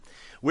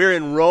We're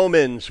in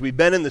Romans. We've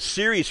been in the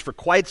series for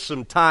quite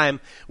some time.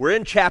 We're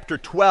in chapter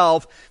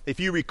 12. If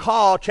you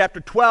recall,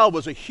 chapter 12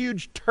 was a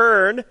huge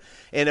turn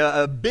and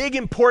a big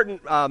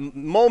important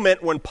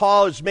moment when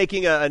Paul is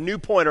making a new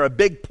point or a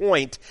big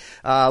point.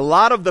 A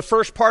lot of the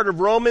first part of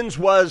Romans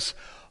was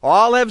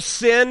all have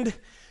sinned.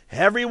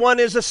 Everyone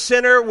is a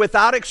sinner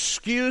without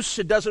excuse.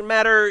 It doesn't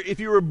matter if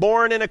you were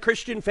born in a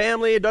Christian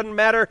family. It doesn't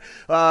matter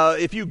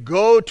if you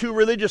go to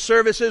religious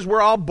services.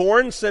 We're all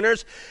born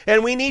sinners,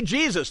 and we need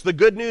Jesus. The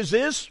good news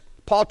is,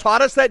 Paul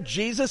taught us that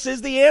Jesus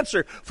is the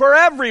answer for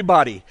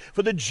everybody,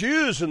 for the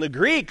Jews and the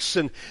Greeks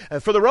and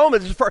for the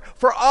Romans,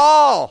 for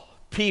all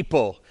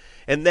people.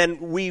 And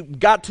then we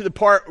got to the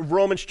part of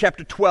Romans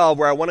chapter 12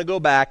 where I want to go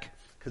back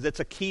because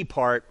it's a key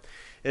part.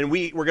 And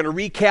we're going to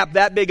recap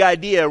that big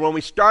idea. When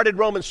we started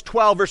Romans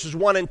 12, verses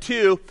 1 and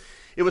 2,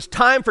 it was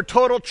time for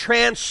total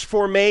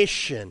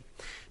transformation.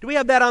 Do we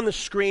have that on the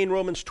screen,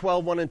 Romans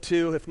 12, 1 and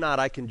 2? If not,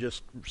 I can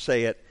just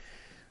say it.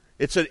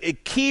 It's a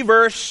key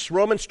verse,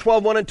 Romans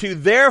 12, 1 and 2.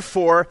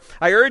 Therefore,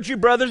 I urge you,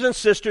 brothers and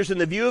sisters, in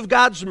the view of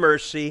God's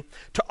mercy,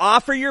 to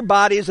offer your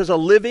bodies as a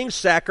living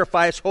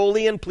sacrifice,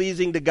 holy and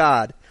pleasing to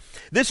God.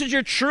 This is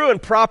your true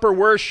and proper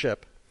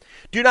worship.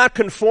 Do not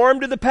conform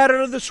to the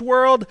pattern of this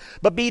world,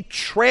 but be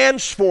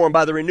transformed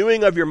by the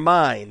renewing of your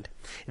mind.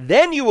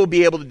 Then you will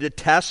be able to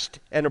test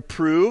and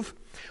approve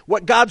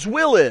what God's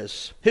will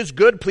is, His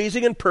good,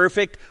 pleasing, and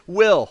perfect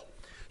will.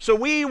 So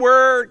we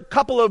were a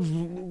couple of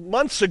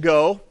months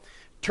ago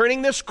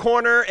turning this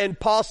corner, and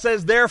Paul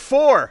says,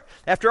 therefore,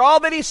 after all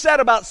that he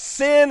said about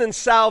sin and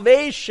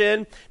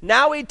salvation,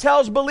 now he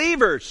tells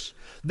believers,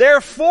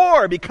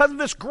 therefore, because of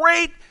this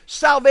great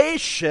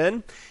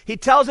salvation, he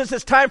tells us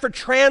it's time for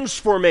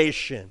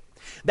transformation.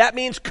 That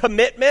means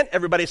commitment.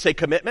 Everybody say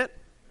commitment.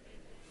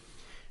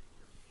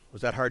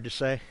 Was that hard to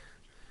say?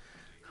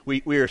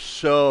 We are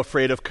so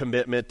afraid of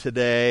commitment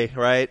today,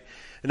 right?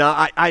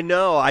 Now, I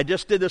know, I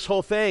just did this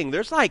whole thing.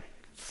 There's like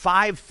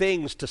 5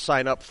 things to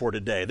sign up for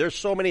today. There's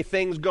so many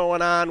things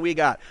going on. We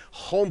got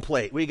Home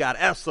Plate. We got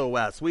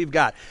SOS. We've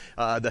got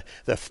the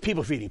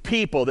people feeding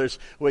people.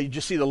 You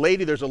just see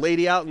there's a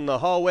lady out in the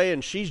hallway,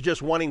 and she's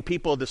just wanting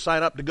people to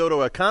sign up to go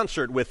to a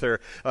concert with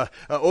her.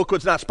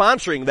 Oakwood's not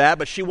sponsoring that,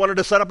 but she wanted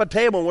to set up a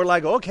table, and we're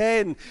like,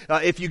 okay, and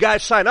if you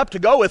guys sign up to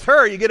go with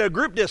her, you get a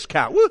group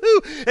discount.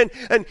 Woohoo!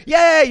 And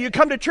yeah, you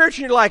come to church,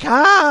 and you're like,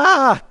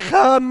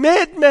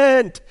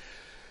 commitment.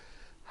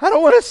 I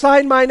don't want to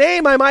sign my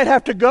name. I might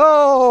have to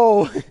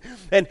go.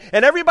 And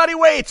everybody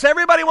waits.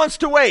 Everybody wants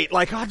to wait.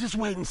 Like, I'll just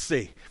wait and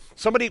see.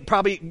 Somebody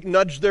probably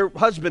nudged their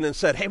husband and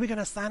said, hey, we're going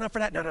to sign up for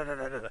that? No.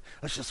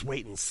 Let's just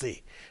wait and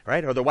see.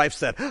 Right? Or the wife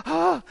said,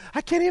 I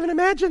can't even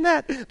imagine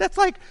that. That's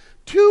like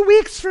 2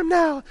 weeks from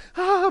now.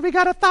 We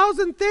got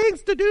 1,000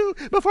 things to do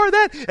before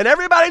then. And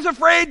everybody's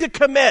afraid to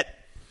commit.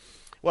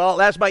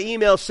 Well, as my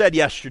email said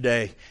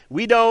yesterday,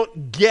 we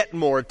don't get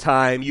more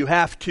time. You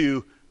have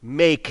to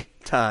make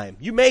time.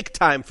 You make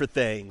time for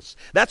things.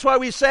 That's why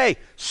we say,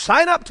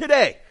 sign up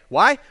today.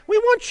 Why? We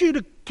want you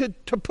to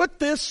put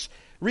this,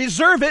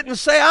 reserve it, and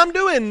say, I'm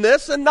doing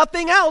this, and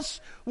nothing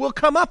else will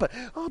come up.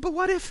 Oh, but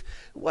what if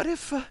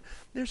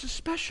there's a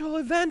special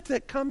event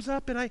that comes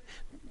up, and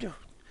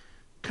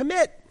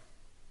commit.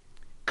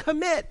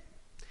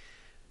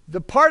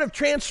 The part of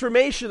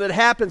transformation that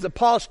happens that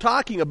Paul's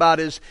talking about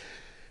is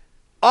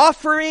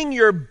offering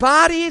your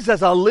bodies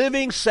as a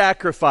living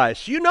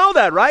sacrifice. You know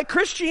that, right?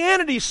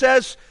 Christianity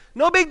says,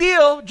 no big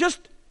deal,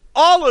 just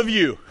all of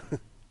you.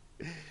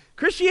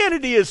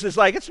 Christianity is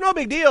like, it's no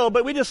big deal,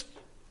 but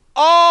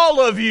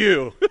all of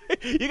you.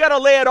 You got to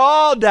lay it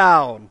all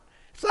down.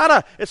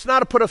 It's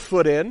not a put a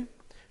foot in,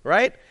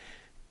 right?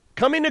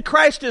 Coming to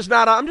Christ is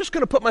not, I'm just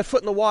going to put my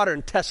foot in the water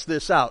and test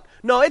this out.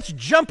 No, it's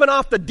jumping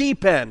off the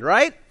deep end,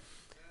 right?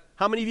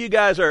 How many of you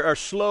guys are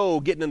slow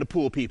getting in the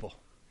pool people?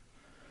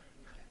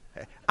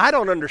 I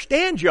don't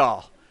understand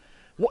y'all.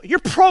 You're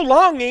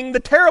prolonging the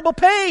terrible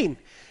pain.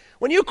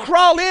 When you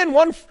crawl in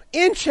 1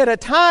 inch at a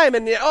time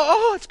and,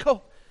 it's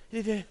cold.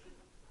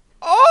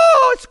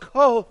 Oh, it's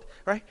cold,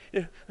 right?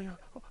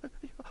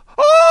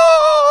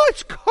 Oh,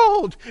 it's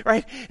cold,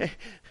 right?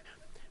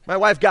 My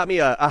wife got me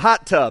a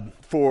hot tub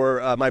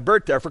for my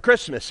birthday, for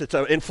Christmas. It's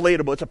an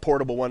inflatable, it's a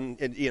portable one,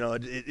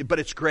 but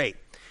it's great.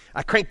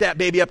 I cranked that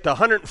baby up to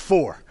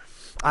 104.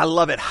 I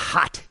love it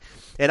hot.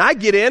 And I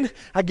get in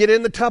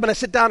the tub and I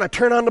sit down, I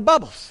turn on the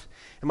bubbles.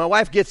 And my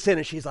wife gets in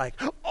and she's like,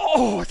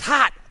 oh, it's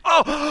hot.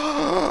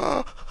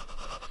 Oh,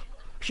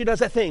 she does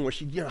that thing where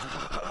she,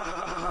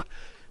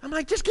 I'm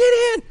like, just get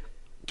in.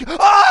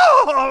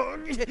 Oh,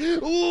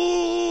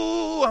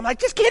 ooh, I'm like,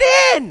 just get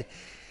in.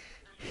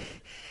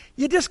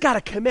 You just got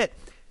to commit.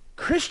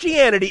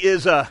 Christianity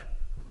is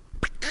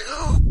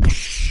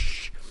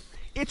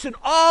it's an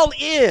all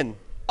in.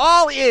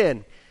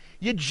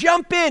 You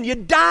jump in, you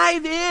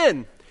dive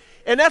in.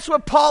 And that's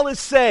what Paul is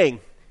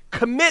saying.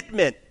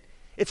 Commitment.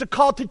 It's a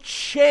call to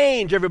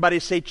change. Everybody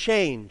say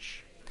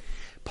change.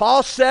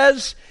 Paul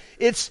says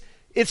it's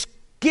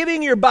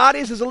giving your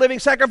bodies as a living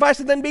sacrifice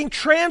and then being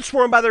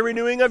transformed by the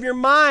renewing of your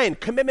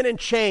mind. Commitment and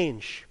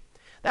change.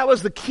 That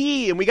was the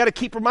key, and we got to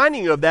keep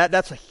reminding you of that.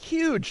 That's a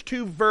huge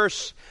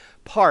 2-verse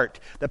part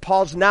that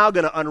Paul's now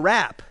going to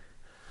unwrap.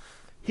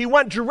 He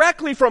went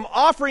directly from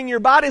offering your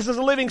bodies as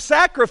a living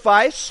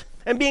sacrifice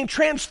and being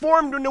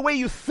transformed in the way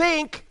you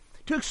think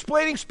to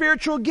explaining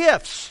spiritual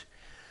gifts.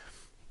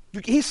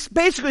 He's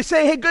basically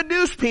saying, hey, good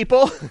news,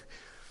 people.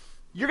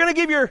 You're going to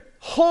give your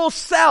whole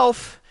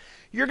self.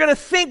 You're going to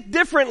think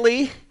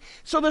differently.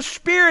 So the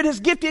Spirit has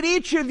gifted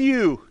each of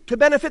you to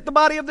benefit the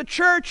body of the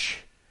church.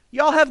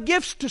 Y'all have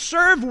gifts to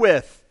serve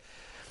with.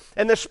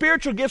 And the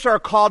spiritual gifts are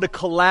called to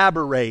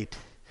collaborate.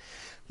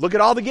 Look at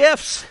all the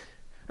gifts.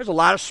 There's a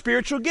lot of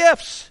spiritual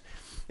gifts.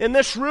 In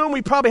this room,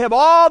 we probably have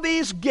all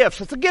these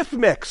gifts. It's a gift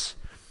mix.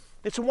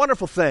 It's a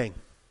wonderful thing.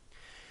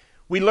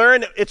 We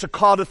learn it's a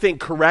call to think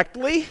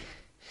correctly.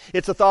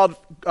 It's a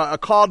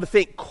call to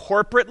think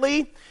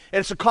corporately.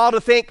 And it's a call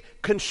to think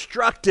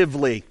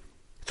constructively.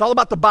 It's all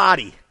about the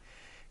body.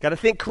 Got to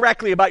think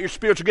correctly about your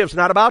spiritual gifts,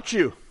 not about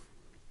you.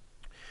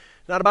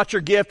 Not about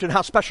your gift and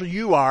how special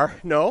you are.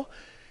 No,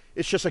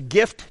 it's just a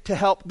gift to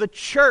help the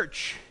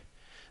church.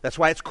 That's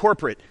why it's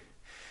corporate.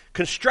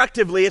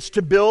 Constructively, it's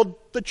to build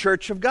the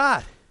church of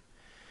God.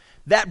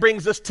 That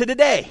brings us to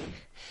today.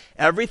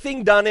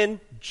 Everything done in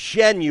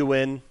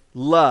genuine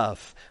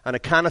love. On a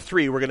count of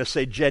 3, we're going to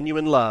say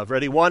genuine love.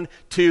 Ready? 1,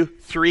 2,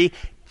 3.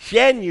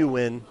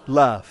 Genuine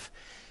love.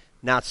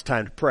 Now it's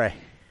time to pray.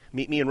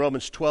 Meet me in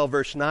Romans 12,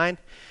 verse 9.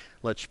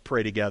 Let's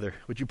pray together.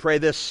 Would you pray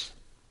this?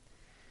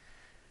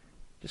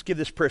 Just give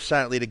this prayer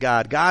silently to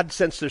God. God,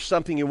 since there's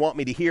something you want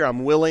me to hear,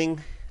 I'm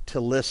willing to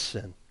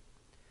listen.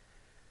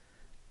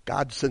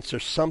 God, since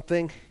there's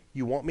something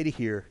you want me to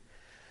hear,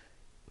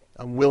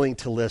 I'm willing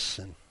to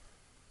listen.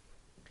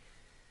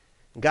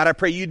 God, I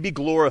pray you'd be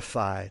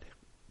glorified.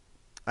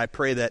 I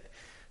pray that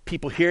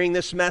people hearing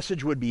this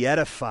message would be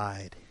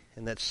edified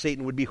and that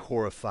Satan would be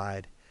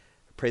horrified.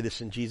 I pray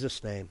this in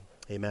Jesus' name.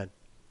 Amen.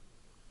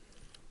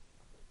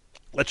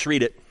 Let's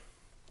read it.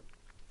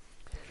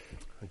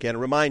 Again,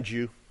 remind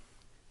you,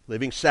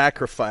 living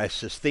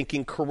sacrifices,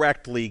 thinking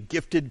correctly,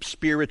 gifted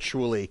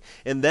spiritually.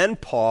 And then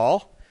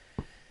Paul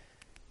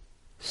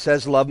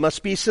says love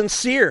must be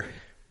sincere.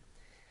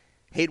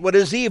 Hate what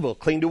is evil,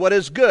 cling to what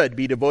is good,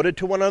 be devoted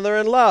to one another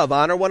in love,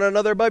 honor one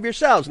another above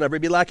yourselves, never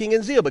be lacking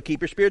in zeal, but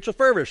keep your spiritual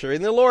fervor,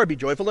 serving the Lord, be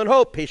joyful in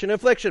hope, patient in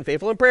affliction,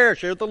 faithful in prayer,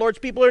 share with the Lord's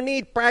people in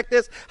need,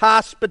 practice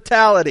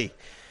hospitality.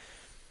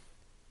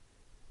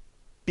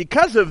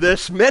 Because of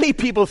this, many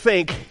people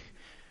think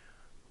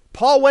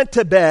Paul went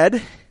to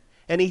bed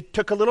and he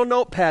took a little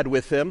notepad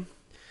with him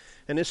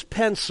and his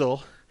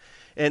pencil,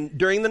 and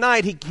during the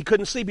night he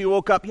couldn't sleep. He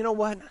woke up, you know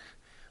what?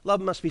 Love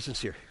must be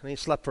sincere. And he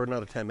slept for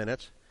another 10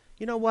 minutes.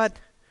 You know what?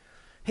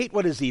 Hate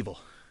what is evil.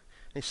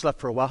 And he slept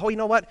for a while. Oh, you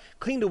know what?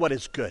 Cling to what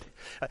is good.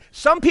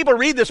 Some people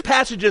read this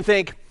passage and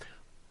think,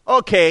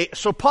 okay,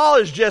 so Paul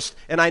is just,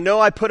 and I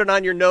know I put it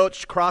on your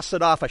notes, cross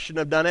it off. I shouldn't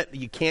have done it.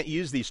 You can't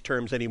use these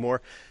terms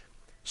anymore.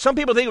 Some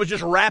people think it was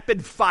just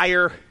rapid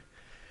fire,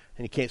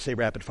 and you can't say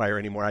rapid fire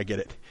anymore. I get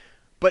it.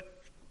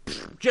 But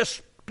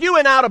just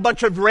spewing out a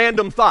bunch of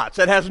random thoughts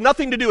that has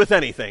nothing to do with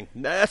anything.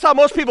 That's how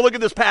most people look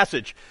at this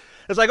passage.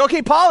 It's like,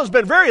 okay, Paul has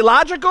been very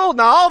logical.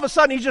 Now all of a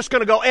sudden he's just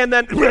going to go, and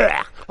then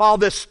all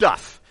this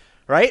stuff,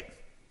 right?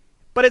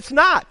 But it's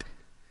not.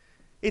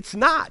 It's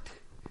not.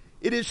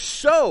 It is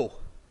so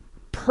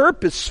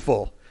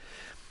purposeful.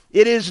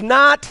 It is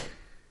not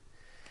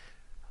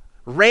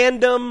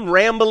random,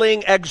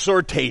 rambling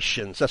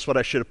exhortations. That's what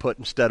I should have put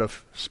instead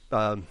of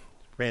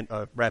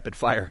rapid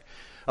fire.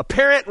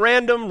 Apparent,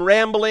 random,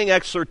 rambling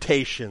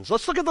exhortations.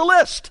 Let's look at the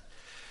list.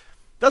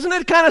 Doesn't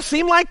it kind of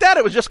seem like that?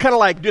 It was just kind of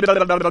like,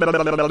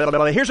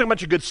 here's a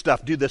bunch of good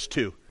stuff. Do this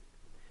too.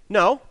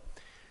 No.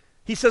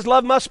 He says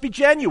love must be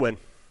genuine.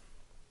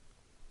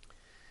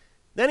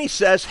 Then he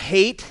says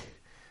hate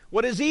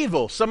what is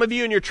evil. Some of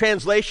you in your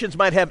translations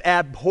might have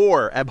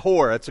abhor.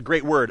 Abhor, that's a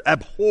great word.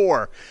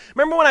 Abhor.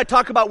 Remember when I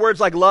talk about words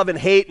like love and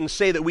hate and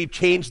say that we've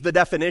changed the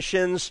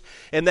definitions?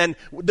 And then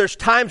there's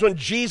times when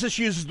Jesus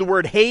uses the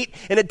word hate,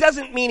 and it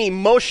doesn't mean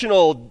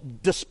emotional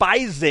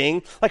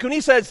despising. Like when he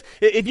says,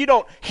 if you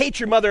don't hate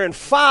your mother and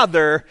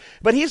father,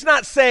 but he's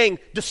not saying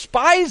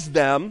despise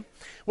them.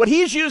 What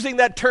he's using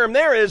that term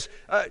there is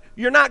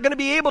you're not going to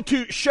be able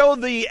to show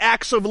the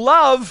acts of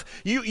love.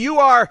 You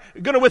are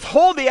going to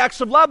withhold the acts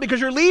of love because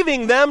you're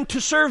leaving them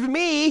to serve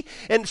me.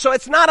 And so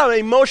it's not an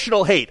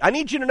emotional hate. I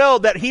need you to know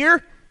that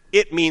here,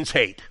 it means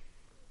hate.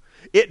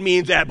 It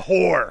means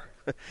abhor.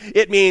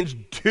 It means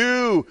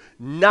do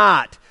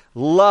not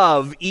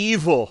love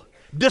evil.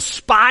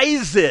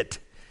 Despise it.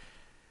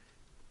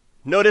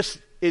 Notice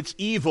it's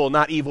evil,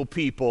 not evil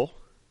people.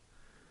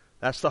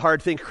 That's the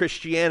hard thing,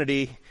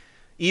 Christianity.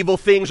 Evil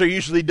things are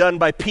usually done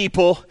by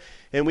people,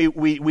 and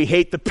we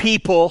hate the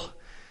people.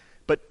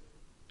 But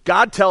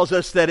God tells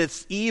us that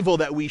it's evil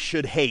that we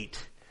should hate.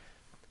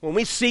 When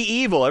we see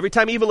evil, every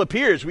time evil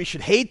appears, we should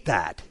hate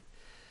that.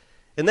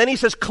 And then he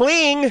says,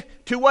 cling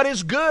to what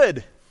is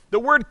good. The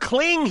word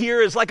cling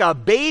here is like a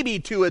baby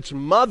to its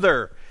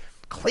mother.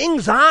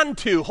 Clings on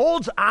to,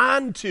 holds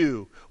on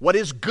to what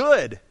is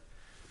good.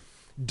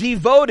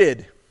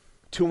 Devoted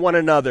to one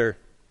another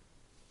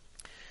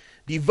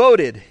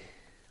devoted.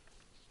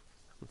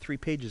 I'm 3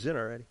 pages in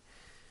already.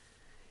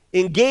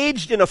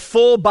 Engaged in a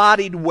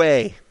full-bodied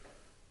way.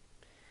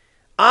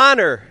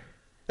 Honor.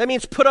 That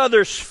means put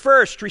others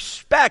first.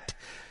 Respect.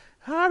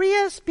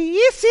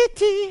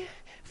 R-E-S-P-E-C-T.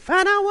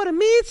 Find out what it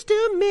means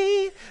to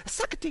me.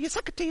 Suck it to you,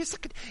 suck it to you,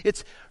 suck it.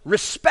 It's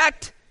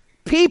respect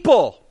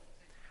people.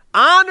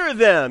 Honor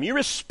them. You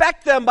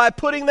respect them by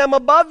putting them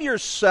above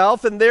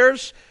yourself and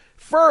theirs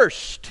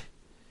first.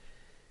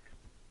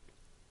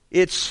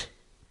 It's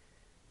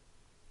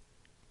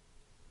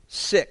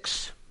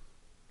 6.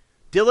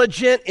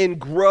 Diligent in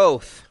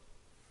growth.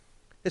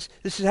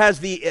 This has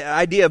the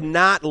idea of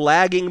not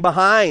lagging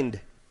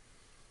behind.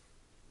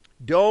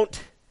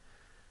 Don't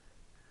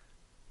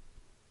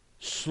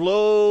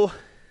slow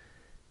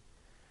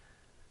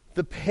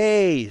the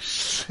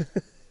pace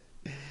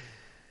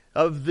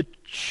of the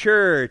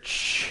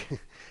church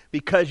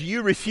because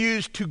you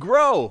refuse to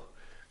grow.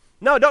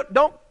 No,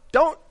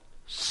 don't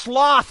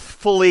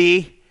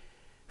slothfully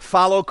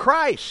follow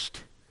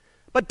Christ,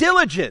 but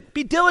diligent.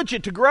 Be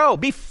diligent to grow.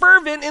 Be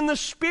fervent in the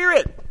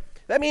Spirit.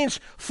 That means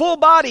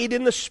full-bodied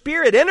in the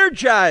Spirit,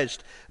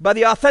 energized by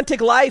the authentic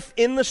life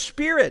in the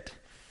Spirit.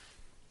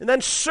 And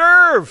then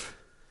serve.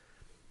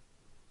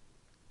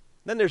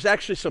 Then there's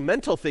actually some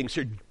mental things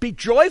here. Be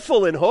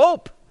joyful in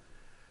hope,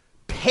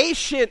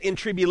 patient in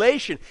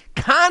tribulation,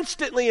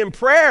 constantly in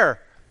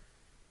prayer.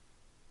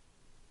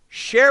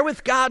 Share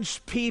with God's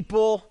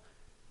people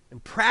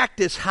and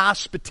practice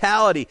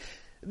hospitality.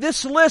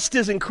 This list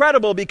is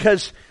incredible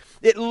because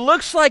it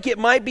looks like it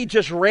might be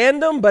just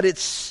random, but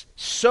it's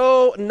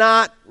so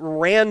not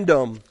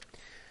random.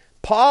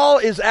 Paul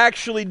is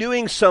actually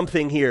doing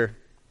something here.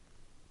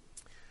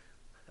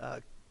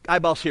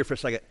 Eyeballs here for a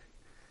second.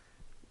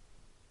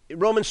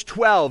 Romans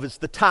 12 is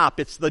the top.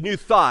 It's the new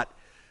thought.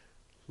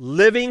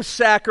 Living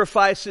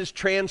sacrifices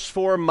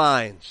transform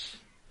minds.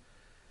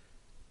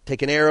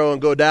 Take an arrow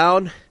and go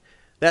down.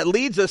 That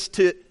leads us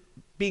to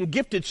being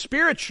gifted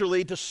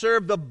spiritually to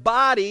serve the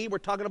body. We're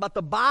talking about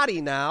the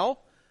body now,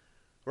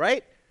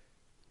 right?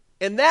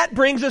 And that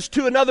brings us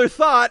to another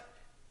thought.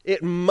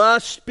 It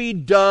must be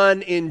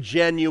done in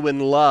genuine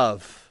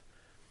love.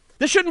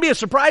 This shouldn't be a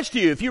surprise to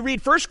you. If you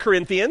read 1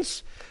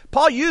 Corinthians,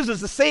 Paul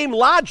uses the same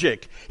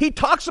logic. He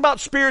talks about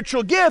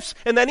spiritual gifts,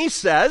 and then he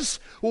says,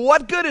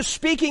 what good is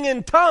speaking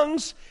in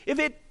tongues if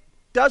it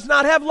does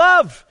not have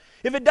love?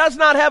 If it does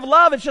not have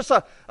love, it's just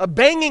a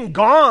banging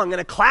gong and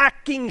a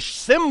clacking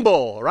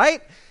cymbal,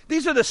 right?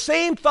 These are the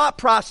same thought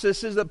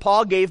processes that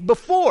Paul gave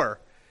before.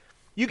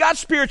 You got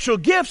spiritual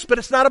gifts, but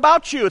it's not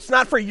about you. It's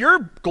not for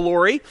your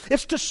glory.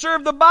 It's to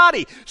serve the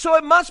body. So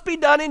it must be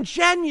done in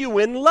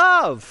genuine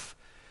love.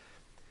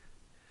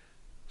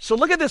 So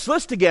look at this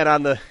list again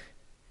on the...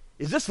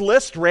 Is this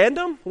list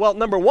random? Well,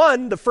 number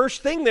one, the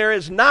first thing there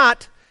is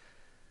not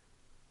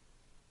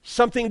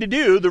something to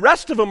do. The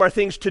rest of them are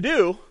things to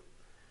do.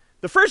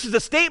 The first is a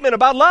statement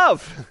about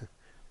love.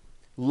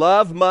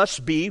 Love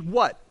must be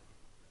what?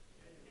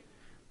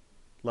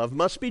 Love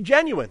must be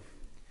genuine.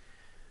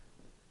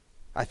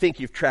 I think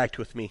you've tracked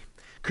with me.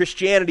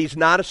 Christianity is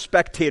not a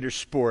spectator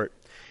sport.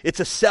 It's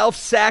a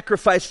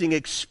self-sacrificing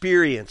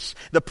experience.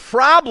 The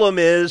problem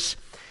is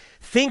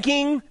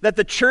thinking that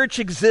the church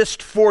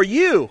exists for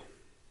you.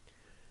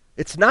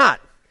 It's not.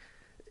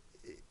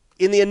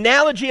 In the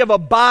analogy of a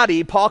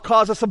body, Paul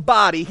calls us a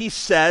body. He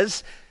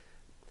says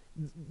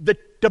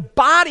the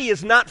body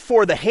is not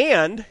for the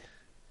hand.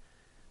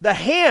 The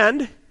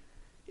hand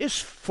is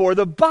for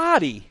the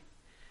body.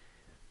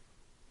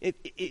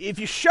 If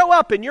you show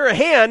up and you're a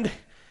hand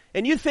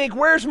and you think,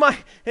 where's my...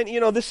 And,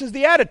 this is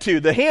the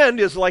attitude. The hand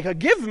is like a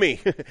give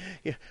me.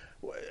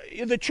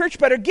 The church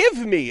better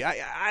give me.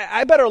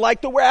 I better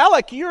like the way,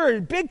 Alec, you're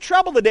in big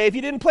trouble today if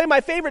you didn't play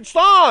my favorite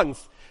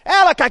songs.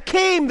 Alec, I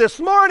came this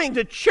morning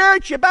to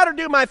church. You better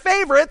do my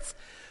favorites.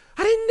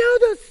 I didn't know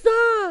those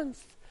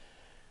songs.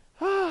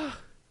 Oh.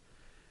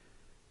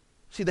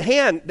 See, the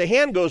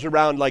hand goes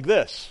around like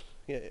this.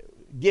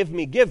 Give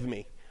me, give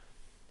me.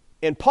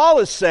 And Paul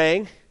is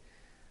saying,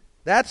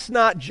 that's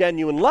not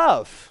genuine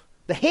love.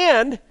 The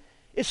hand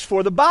is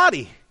for the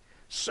body.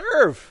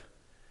 Serve.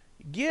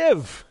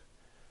 Give.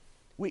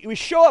 We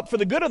show up for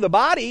the good of the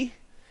body,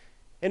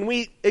 and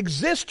we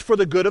exist for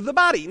the good of the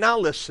body. Now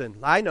listen,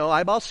 I know,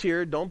 eyeballs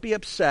here, don't be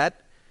upset.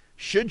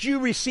 Should you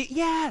receive?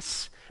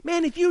 Yes.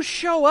 Man, if you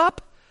show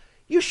up,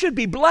 you should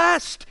be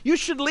blessed. You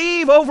should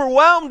leave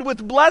overwhelmed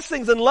with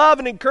blessings and love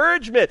and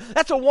encouragement.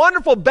 That's a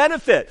wonderful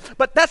benefit,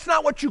 but that's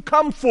not what you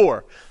come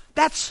for.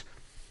 That's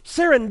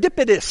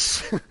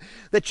serendipitous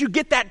that you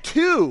get that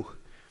too.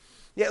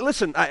 Yeah,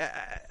 listen,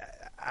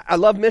 I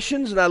love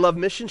missions and I love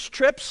missions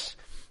trips.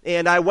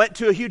 And I went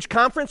to a huge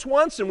conference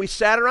once and we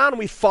sat around and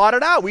we fought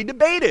it out. We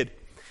debated.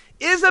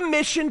 Is a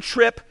mission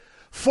trip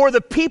for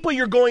the people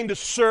you're going to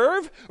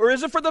serve, or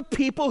is it for the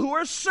people who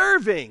are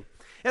serving?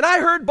 And I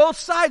heard both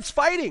sides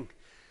fighting.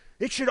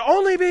 It should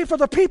only be for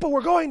the people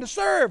we're going to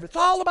serve. It's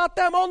all about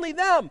them, only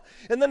them.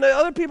 And then the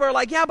other people are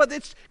like, yeah, but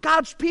it's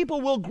God's people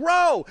will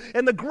grow.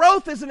 And the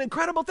growth is an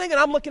incredible thing. And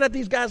I'm looking at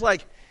these guys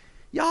like,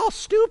 y'all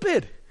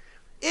stupid.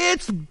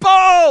 It's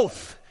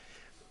both.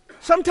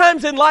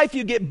 Sometimes in life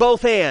you get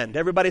both and.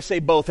 Everybody say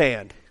both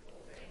and.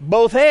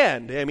 Both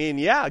and. I mean,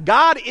 yeah,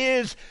 God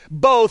is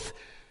both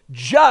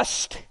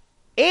just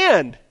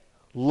and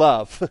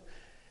love.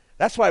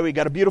 That's why we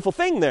got a beautiful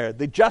thing there.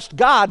 The just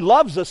God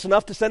loves us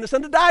enough to send his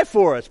son to die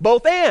for us.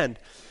 Both and.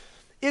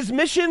 Is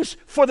missions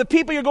for the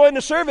people you're going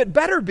to serve? It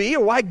better be,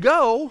 or why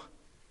go?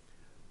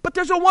 But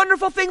there's a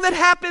wonderful thing that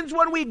happens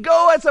when we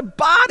go as a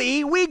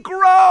body. We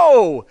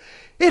grow.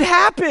 It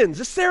happens.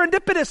 It's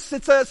serendipitous.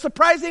 It's a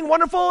surprising,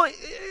 wonderful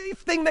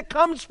thing that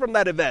comes from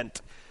that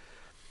event.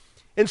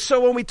 And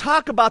so when we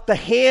talk about the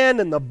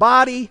hand and the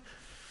body,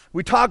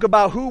 we talk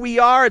about who we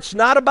are. It's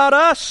not about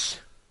us.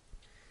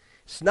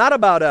 It's not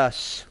about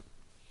us.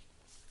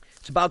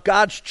 It's about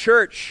God's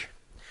church.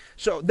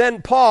 So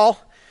then Paul,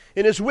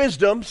 in his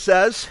wisdom,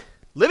 says,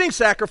 living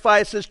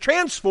sacrifices,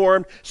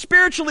 transformed,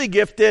 spiritually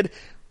gifted,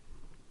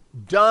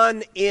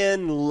 done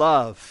in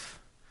love.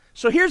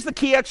 So here's the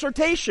key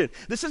exhortation.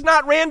 This is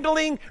not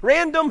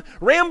random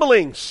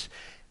ramblings.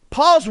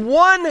 Paul's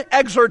one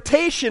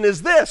exhortation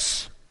is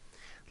this: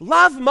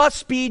 love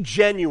must be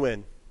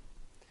genuine,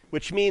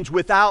 which means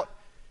without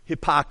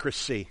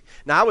hypocrisy.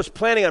 Now, I was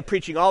planning on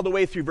preaching all the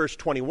way through verse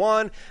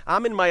 21.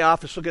 I'm in my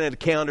office looking at a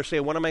calendar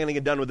saying, when am I going to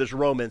get done with this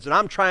Romans? And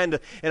I'm trying to,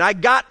 and I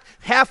got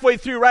halfway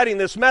through writing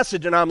this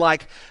message, and I'm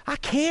like, I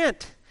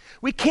can't.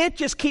 We can't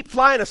just keep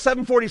flying a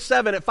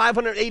 747 at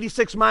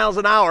 586 miles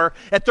an hour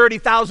at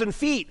 30,000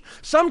 feet.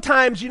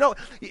 Sometimes, you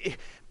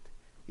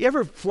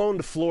ever flown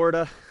to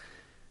Florida?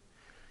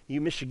 You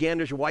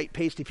Michiganders, you white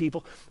pasty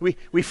people.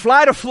 We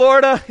fly to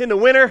Florida in the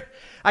winter.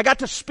 I got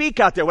to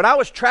speak out there. When I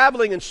was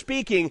traveling and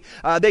speaking,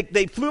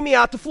 they flew me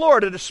out to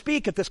Florida to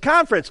speak at this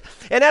conference.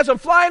 And as I'm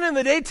flying in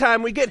the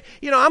daytime,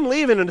 I'm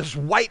leaving in this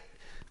white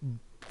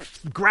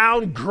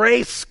ground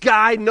gray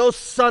sky, no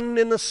sun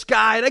in the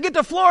sky. And I get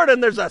to Florida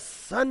and there's a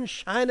sun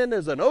shining,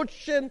 there's an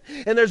ocean,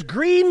 and there's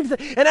green.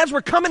 And as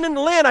we're coming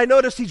into land, I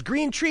notice these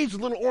green trees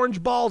with little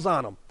orange balls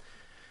on them.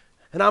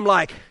 And I'm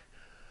like,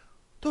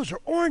 those are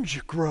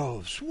orange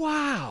groves.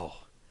 Wow.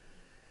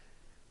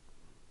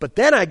 But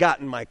then I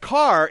got in my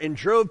car and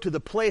drove to the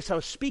place I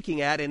was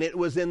speaking at, and it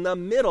was in the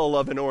middle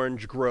of an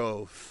orange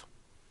grove.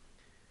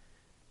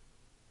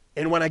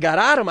 And when I got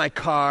out of my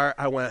car,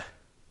 I went,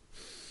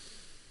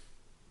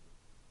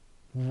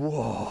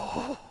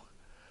 whoa.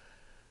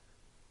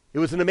 It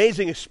was an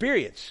amazing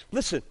experience.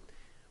 Listen,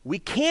 we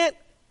can't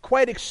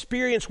quite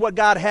experience what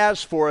God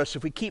has for us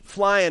if we keep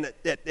flying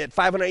at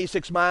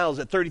 586 miles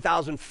at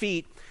 30,000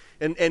 feet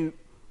and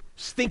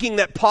thinking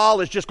that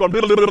Paul is just going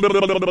blah, blah, blah, blah,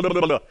 blah, blah,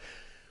 blah, blah.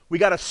 We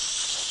got to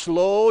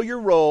slow your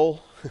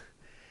roll,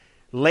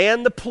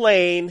 land the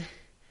plane,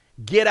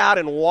 get out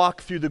and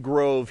walk through the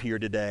grove here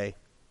today.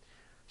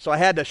 So I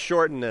had to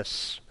shorten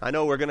this. I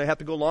know we're going to have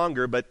to go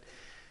longer, but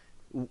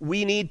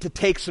we need to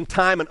take some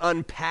time and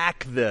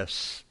unpack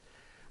this.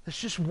 There's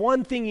just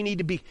one thing you need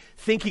to be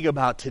thinking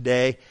about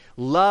today.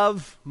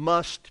 Love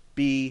must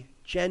be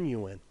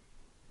genuine.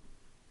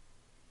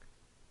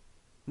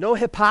 No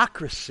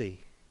hypocrisy.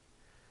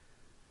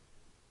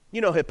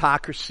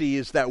 Hypocrisy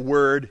is that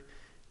word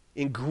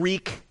in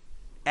Greek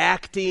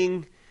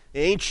acting.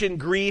 In ancient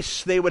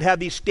Greece, they would have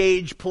these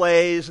stage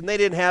plays, and they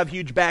didn't have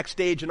huge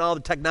backstage and all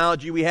the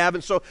technology we have.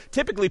 And so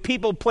typically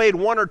people played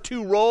one or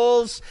two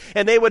roles,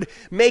 and they would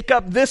make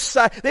up this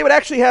side. They would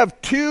actually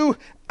have two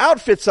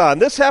outfits on.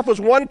 This half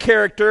was one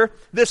character.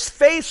 This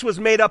face was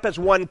made up as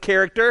one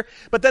character.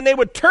 But then they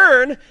would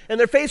turn, and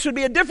their face would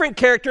be a different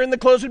character, and the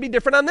clothes would be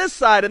different on this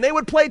side. And they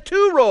would play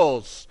two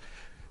roles.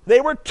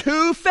 They were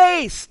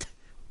two-faced.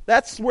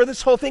 That's where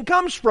this whole thing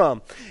comes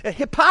from.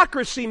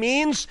 Hypocrisy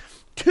means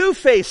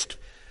two-faced.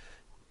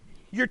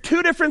 You're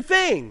two different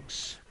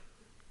things.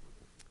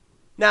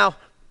 Now,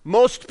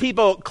 most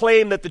people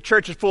claim that the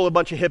church is full of a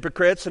bunch of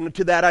hypocrites, and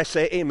to that I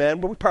say,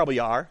 amen. Well, we probably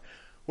are.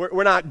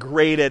 We're not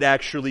great at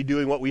actually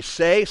doing what we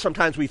say.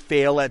 Sometimes we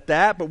fail at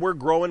that, but we're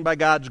growing by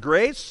God's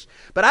grace.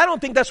 But I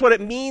don't think that's what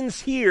it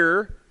means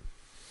here.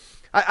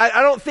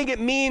 I don't think it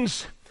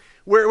means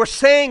we're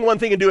saying one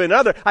thing and doing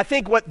another. I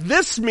think what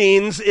this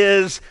means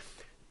is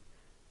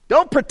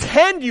don't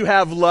pretend you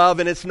have love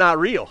and it's not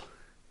real.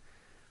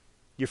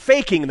 You're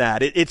faking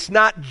that. It's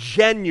not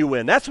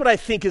genuine. That's what I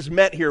think is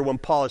meant here when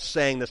Paul is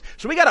saying this.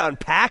 So we got to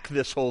unpack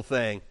this whole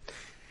thing.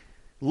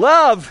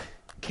 Love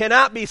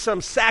cannot be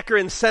some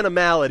saccharine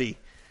sentimentality.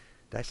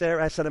 Did I say that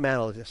right?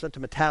 Sentimentality.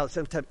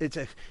 It's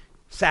a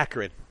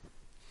saccharine.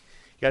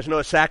 You guys know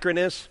what saccharin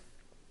is?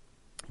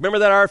 Remember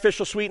that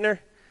artificial sweetener?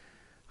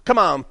 Come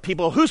on,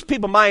 people. Who's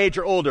people my age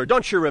or older?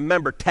 Don't you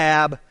remember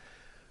Tab?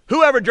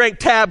 Whoever drank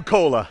Tab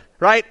Cola,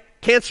 right?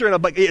 Cancer in a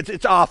bucket.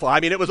 It's awful.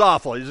 I mean, it was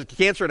awful. It was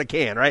cancer in a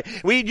can, right?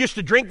 We used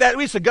to drink that.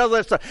 We used to guzzle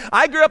that stuff.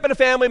 I grew up in a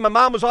family. My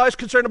mom was always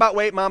concerned about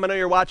weight. Mom, I know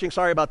you're watching.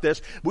 Sorry about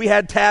this. We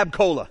had Tab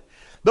Cola.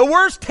 The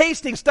worst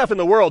tasting stuff in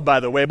the world, by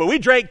the way, but we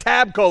drank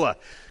Tab Cola.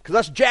 Because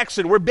us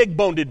Jackson, we're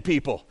big-boned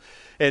people.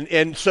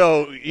 And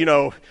so,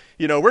 we're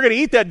going to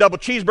eat that double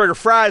cheeseburger,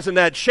 fries, and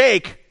that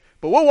shake,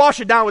 But we'll wash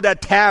it down with that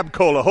Tab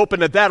Cola, hoping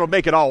that that'll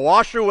make it all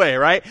wash away,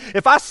 right?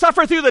 If I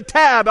suffer through the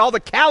Tab, all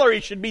the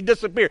calories should be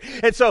disappeared.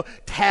 And so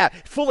Tab,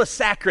 full of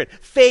saccharin,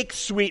 fake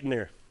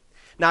sweetener.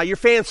 Now, you're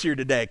fancier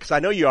today, because I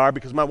know you are,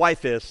 because my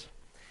wife is.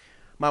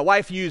 My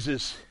wife she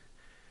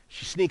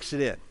sneaks it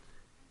in.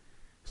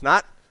 It's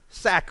not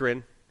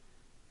saccharin,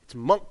 it's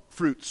monk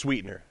fruit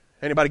sweetener.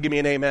 Anybody give me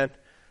an amen?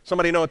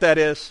 Somebody know what that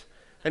is?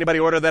 Anybody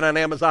order that on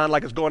Amazon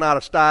like it's going out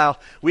of style?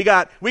 We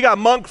got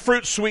monk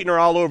fruit sweetener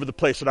all over the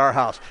place at our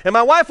house. And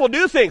my wife will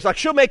do things like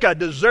she'll make a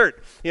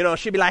dessert.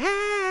 She'll be like,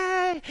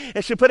 hey,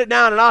 and she'll put it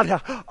down and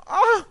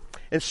I'll,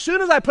 as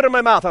soon as I put it in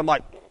my mouth, I'm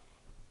like,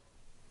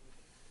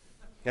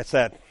 that's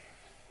that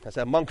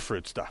monk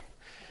fruit stuff.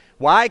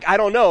 Why? I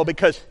don't know,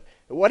 because,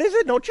 what is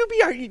it?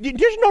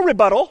 There's no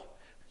rebuttal.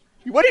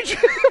 What did you,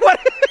 what?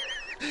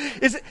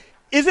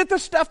 Is it the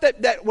stuff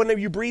that when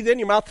you breathe in,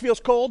 your mouth feels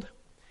cold?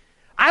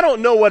 I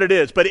don't know what it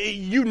is, but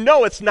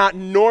it's not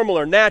normal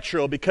or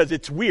natural because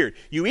it's weird.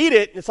 You eat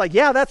it, and it's like,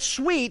 yeah, that's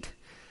sweet,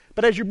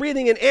 but as you're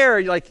breathing in air,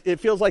 it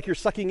feels like you're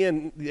sucking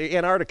in the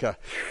Antarctica.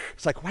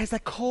 It's like, why is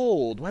that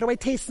cold? Why do I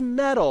taste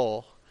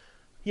metal?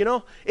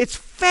 It's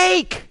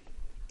fake.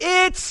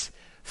 It's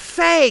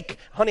fake.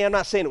 Honey, I'm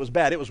not saying it was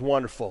bad. It was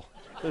wonderful.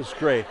 It was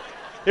great.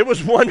 It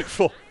was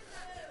wonderful.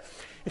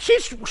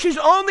 She's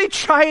only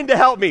trying to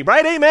help me,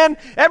 right? Amen?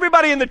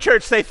 Everybody in the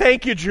church say,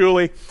 thank you,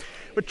 Julie.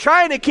 We're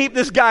trying to keep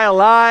this guy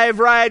alive,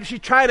 right? She's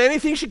trying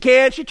anything she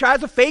can. She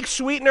tries a fake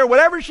sweetener,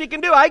 whatever she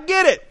can do. I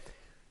get it.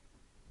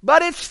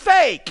 But it's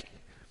fake.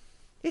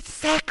 It's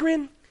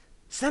saccharine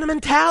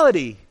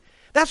sentimentality.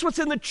 That's what's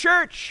in the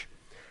church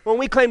when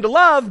we claim to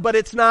love, but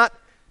it's not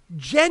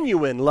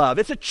genuine love.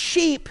 It's a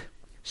cheap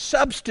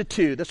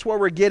substitute. That's what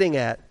we're getting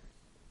at.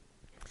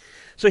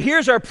 So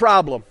here's our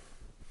problem.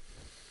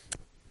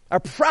 Our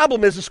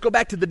problem is, let's go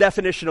back to the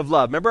definition of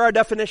love. Remember our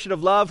definition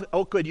of love?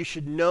 Oh, good, you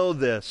should know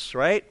this,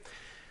 right?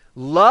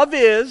 Love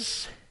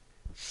is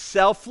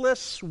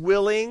selfless,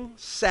 willing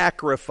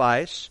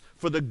sacrifice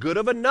for the good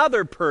of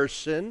another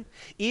person,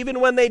 even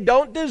when they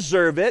don't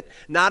deserve it,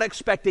 not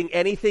expecting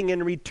anything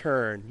in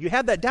return. You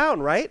have that down,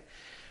 right?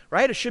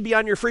 Right? It should be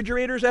on your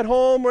refrigerators at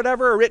home,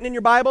 whatever, or written in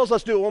your Bibles.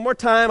 Let's do it one more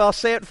time. I'll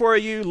say it for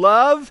you.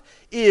 Love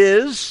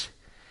is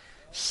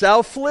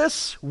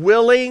selfless,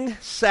 willing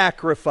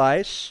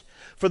sacrifice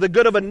for the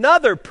good of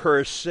another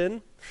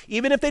person,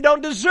 even if they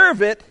don't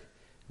deserve it,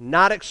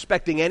 not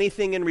expecting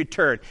anything in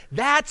return.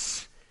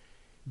 That's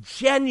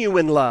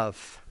genuine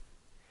love.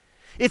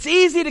 It's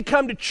easy to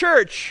come to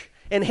church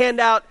and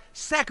hand out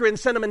saccharine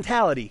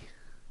sentimentality.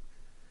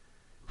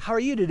 How are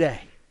you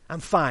today? I'm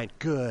fine.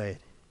 Good.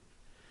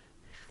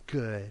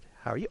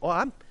 How are you? Oh,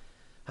 I'm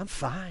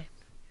fine.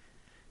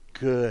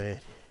 Good.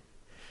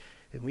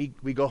 And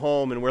we go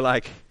home and we're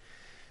like,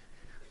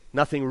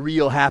 nothing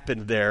real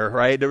happened there,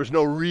 right? There was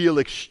no real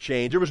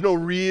exchange. There was no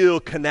real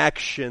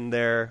connection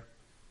there.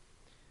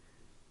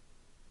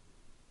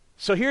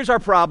 So here's our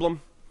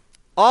problem.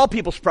 All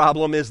people's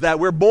problem is that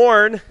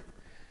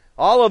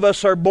all of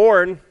us are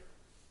born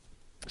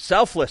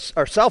selfless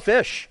or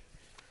selfish.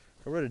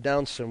 I wrote it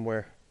down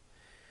somewhere.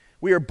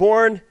 We are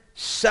born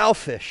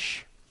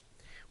selfish.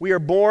 We are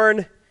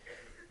born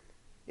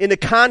in the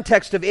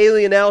context of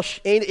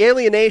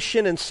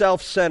alienation and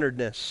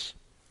self-centeredness.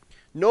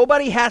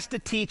 Nobody has to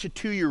teach a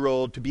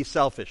 2-year-old to be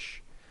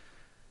selfish.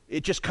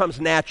 It just comes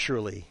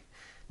naturally.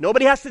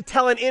 Nobody has to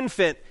tell an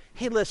infant,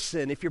 hey,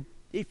 listen, if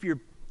your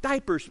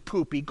diaper's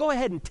poopy, go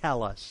ahead and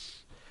tell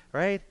us,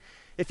 right?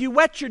 If you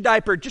wet your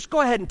diaper, just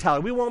go ahead and tell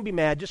us. We won't be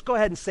mad. Just go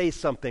ahead and say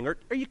something, or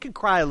you can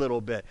cry a little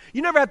bit.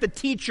 You never have to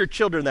teach your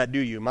children that, do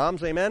you,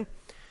 moms? Amen?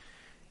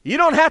 You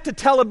don't have to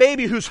tell a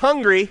baby who's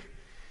hungry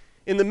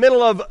in the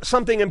middle of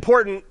something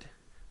important,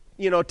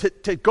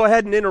 to go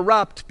ahead and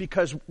interrupt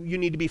because you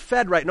need to be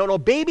fed right. No,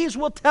 babies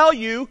will tell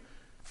you,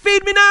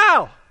 feed me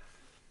now.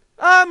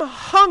 I'm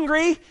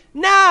hungry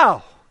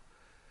now.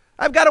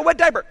 I've got a wet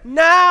diaper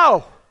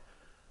now.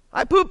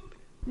 I poop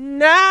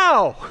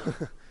now.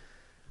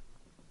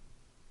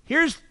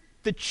 Here's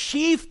the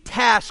chief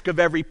task of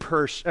every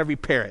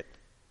parent.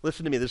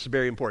 Listen to me, this is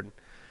very important.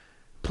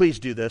 Please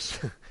do this.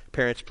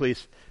 Parents,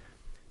 please.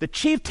 The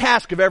chief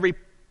task of every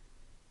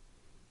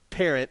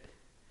parent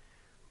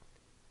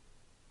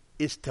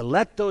is to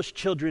let those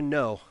children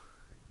know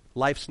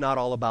life's not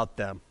all about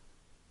them.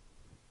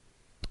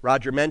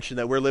 Roger mentioned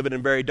that we're living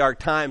in very dark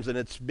times, and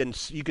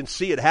you can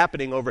see it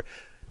happening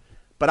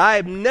but I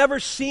have never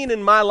seen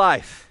in my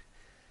life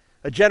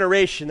a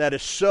generation that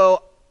is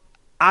so,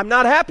 I'm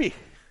not happy.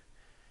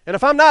 And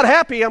if I'm not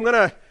happy, I'm going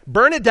to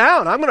burn it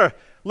down. I'm going to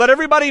let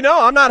everybody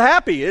know I'm not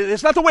happy.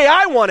 It's not the way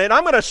I want it.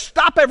 I'm going to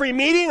stop every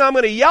meeting. I'm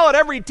going to yell at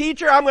every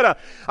teacher. I'm going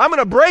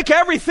to break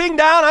everything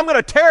down. I'm going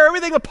to tear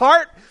everything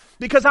apart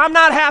because I'm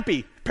not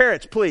happy.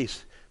 Parents,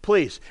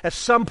 please, at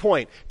some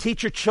point,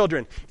 teach your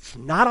children, it's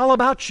not all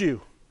about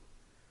you.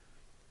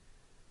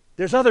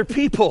 There's other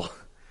people.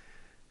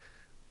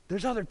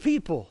 There's other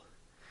people.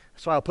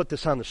 That's why I'll put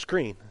this on the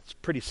screen. It's a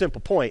pretty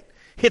simple point.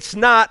 It's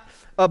not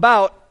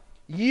about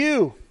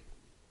you.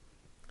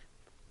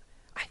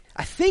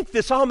 I think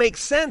this all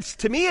makes sense.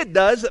 To me it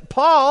does, that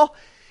Paul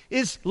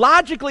is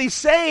logically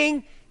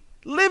saying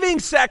living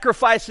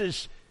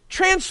sacrifices,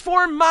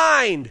 transform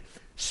mind,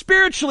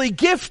 spiritually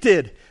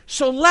gifted.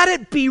 So let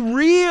it be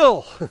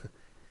real.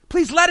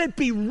 Please let it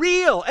be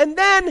real. And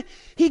then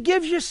he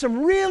gives you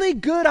some really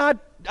good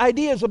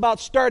ideas about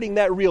starting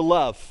that real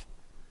love.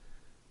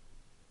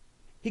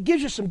 He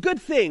gives you some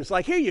good things,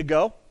 like here you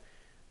go.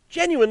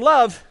 Genuine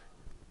love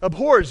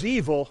abhors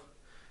evil.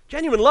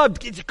 Genuine love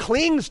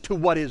clings to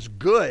what is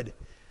good.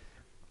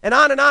 And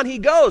on he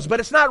goes, but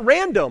it's not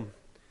random.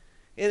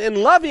 And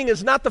loving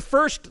is not the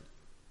first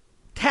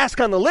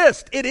task on the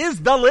list. It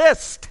is the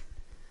list.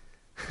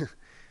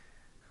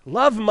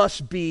 Love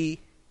must be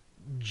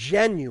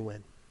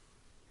genuine.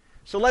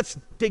 So let's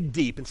dig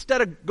deep.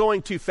 Instead of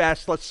going too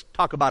fast, let's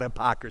talk about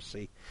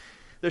hypocrisy.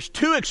 There's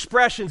two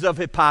expressions of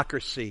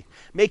hypocrisy: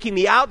 making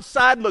the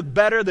outside look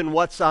better than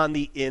what's on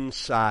the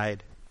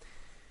inside.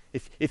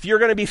 If you're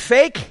going to be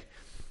fake,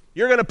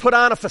 you're going to put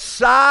on a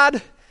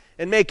facade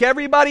and make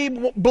everybody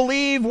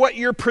believe what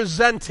you're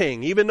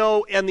presenting, even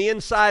though on the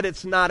inside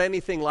it's not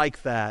anything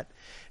like that.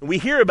 And we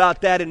hear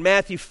about that in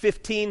Matthew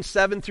 15,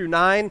 7 through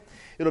 9.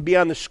 It'll be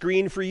on the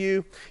screen for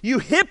you. You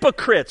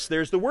hypocrites,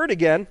 there's the word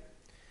again.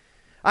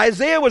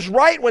 Isaiah was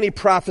right when he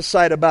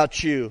prophesied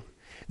about you.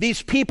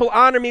 These people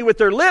honor me with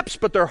their lips,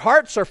 but their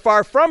hearts are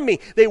far from me.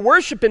 They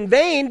worship in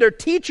vain. Their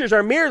teachers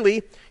are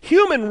merely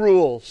human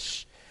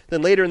rules.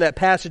 Then later in that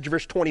passage,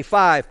 verse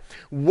 25,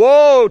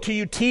 woe to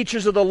you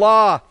teachers of the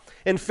law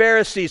and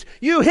Pharisees,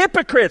 you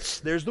hypocrites.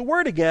 There's the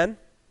word again,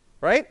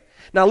 right?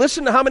 Now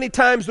listen to how many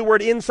times the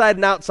word inside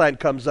and outside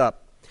comes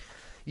up.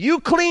 You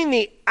clean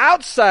the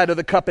outside of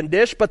the cup and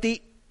dish, but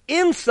the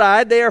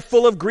inside they are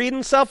full of greed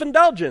and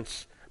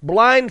self-indulgence.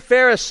 Blind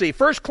Pharisee,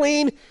 first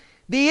clean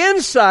the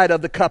inside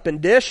of the cup and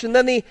dish, and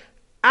then the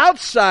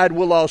outside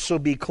will also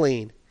be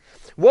clean.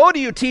 Woe to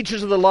you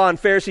teachers of the law and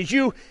Pharisees,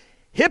 you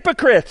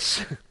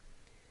hypocrites.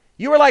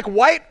 You are like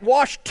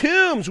whitewashed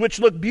tombs, which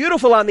look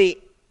beautiful on the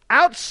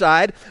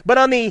outside, but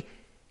on the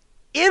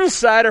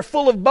inside are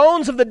full of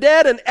bones of the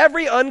dead and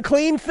every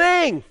unclean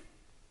thing.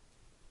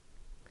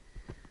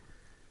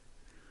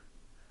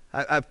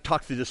 I've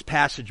talked through this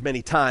passage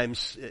many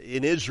times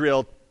in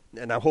Israel,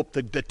 and I hope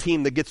the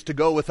team that gets to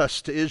go with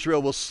us to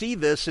Israel will see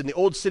this. In the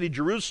old city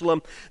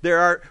Jerusalem, there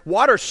are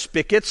water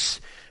spigots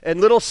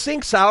and little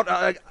sinks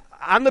out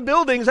on the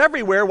buildings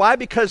everywhere. Why?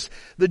 Because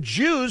the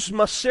Jews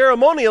must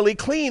ceremonially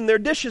clean their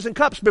dishes and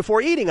cups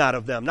before eating out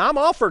of them. Now, I'm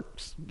all for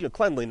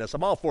cleanliness.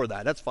 I'm all for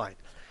that. That's fine.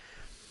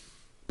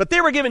 But they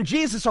were giving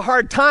Jesus a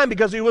hard time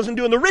because he wasn't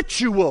doing the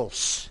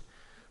rituals.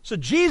 So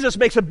Jesus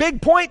makes a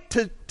big point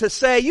to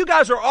say, you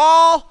guys are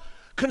all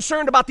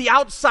concerned about the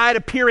outside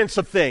appearance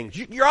of things.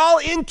 You're all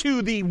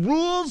into the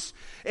rules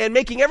and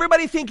making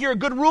everybody think you're a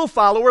good rule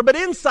follower, but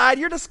inside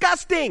you're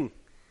disgusting.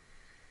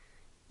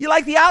 You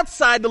like the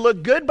outside to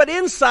look good, but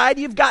inside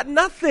you've got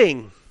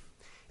nothing.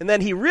 And then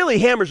he really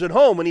hammers it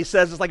home when he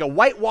says it's like a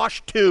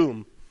whitewashed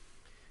tomb.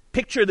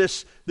 Picture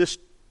this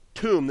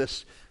tomb,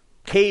 this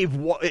cave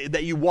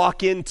that you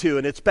walk into,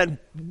 and it's been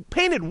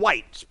painted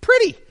white. It's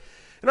pretty.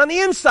 And on the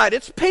inside,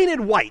 it's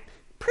painted white.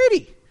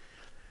 Pretty.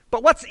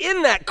 But what's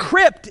in that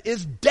crypt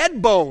is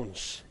dead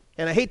bones.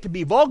 And I hate to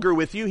be vulgar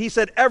with you, he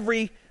said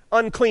every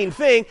unclean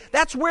thing.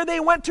 That's where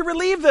they went to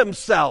relieve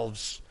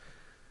themselves.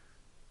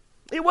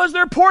 It was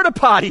their porta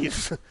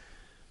potties.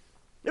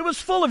 It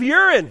was full of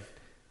urine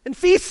and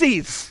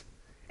feces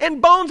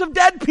and bones of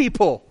dead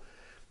people.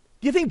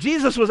 Do you think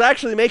Jesus was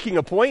actually making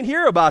a point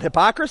here about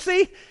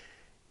hypocrisy?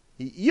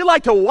 You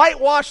like to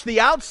whitewash the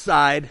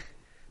outside,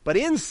 but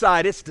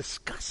inside it's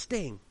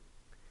disgusting.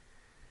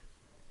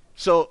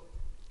 So,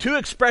 two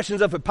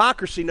expressions of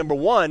hypocrisy. Number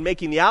one,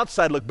 making the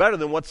outside look better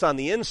than what's on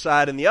the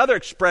inside. And the other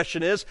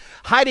expression is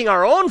hiding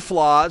our own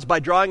flaws by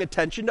drawing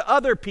attention to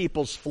other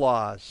people's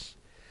flaws.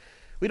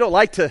 We don't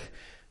like to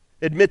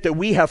admit that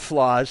we have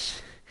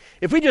flaws.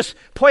 If we just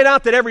point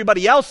out that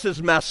everybody else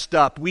is messed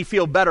up, we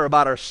feel better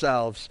about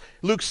ourselves.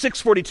 Luke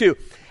 6:42.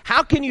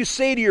 How can you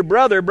say to your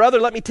brother, brother,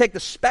 let me take the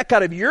speck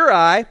out of your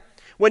eye,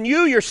 when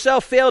you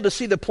yourself fail to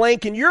see the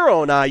plank in your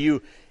own eye,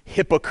 you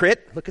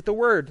hypocrite? Look at the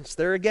word. It's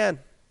there again.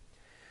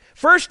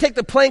 First, take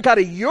the plank out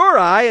of your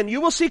eye, and you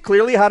will see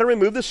clearly how to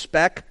remove the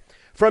speck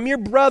from your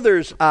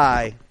brother's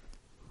eye.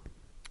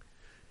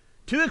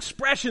 Two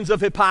expressions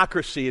of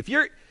hypocrisy. If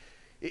you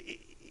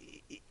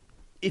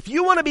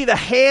want to be the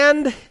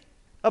hand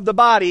of the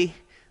body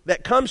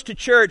that comes to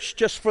church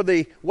just for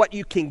what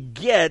you can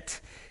get,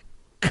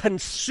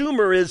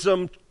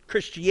 consumerism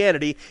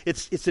Christianity,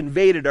 it's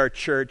invaded our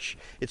church.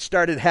 It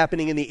started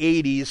happening in the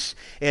 80s,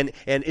 and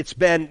it's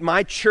been,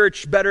 my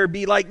church better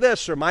be like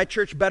this, or my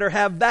church better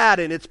have that,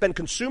 and it's been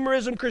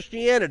consumerism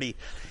Christianity.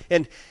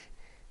 And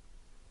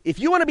if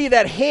you want to be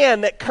that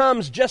hand that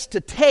comes just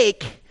to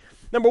take,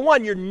 number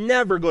one, you're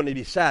never going to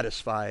be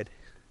satisfied.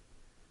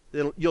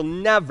 You'll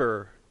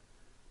never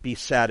be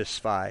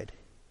satisfied.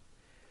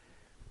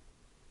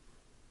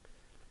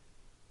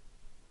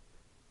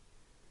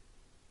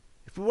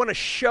 If we want to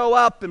show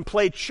up and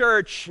play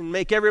church and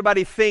make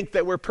everybody think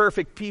that we're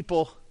perfect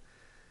people,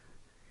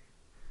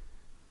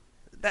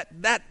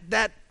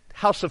 that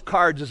house of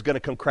cards is going to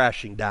come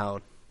crashing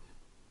down.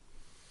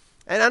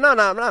 And I'm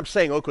not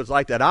saying Oakwood's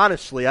like that.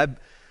 Honestly,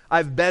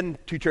 I've been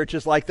to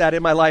churches like that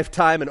in my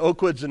lifetime, and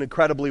Oakwood's an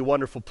incredibly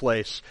wonderful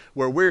place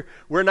where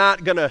we're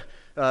not going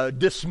to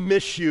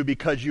dismiss you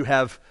because you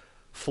have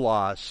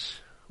flaws.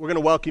 We're going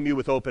to welcome you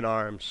with open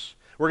arms.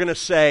 We're going to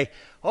say,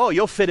 oh,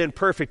 you'll fit in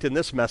perfect in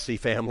this messy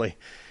family.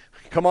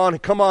 Come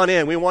on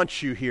in. We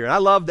want you here. And I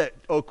love that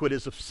Oakwood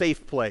is a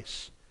safe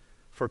place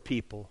for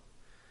people.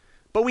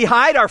 But we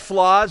hide our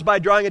flaws by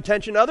drawing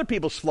attention to other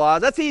people's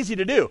flaws. That's easy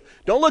to do.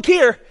 Don't look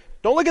here.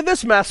 Don't look at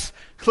this mess.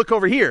 Look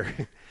over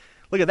here.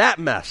 Look at that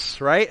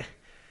mess, right?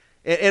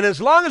 And as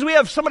long as we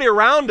have somebody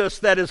around us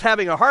that is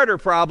having a harder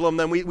problem,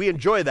 then we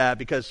enjoy that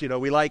because,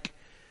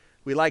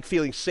 we like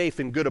feeling safe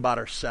and good about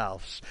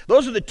ourselves.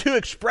 Those are the two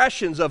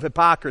expressions of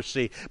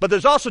hypocrisy. But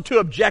there's also two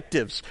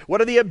objectives. What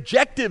are the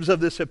objectives of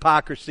this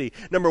hypocrisy?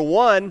 Number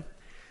one,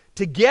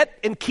 to get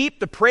and keep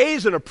the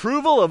praise and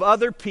approval of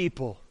other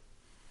people.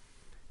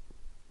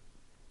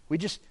 We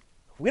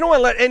don't want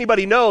to let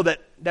anybody know that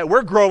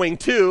we're growing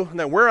too, and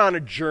that we're on a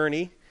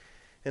journey,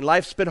 and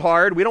life's been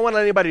hard. We don't want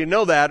anybody to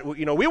know that.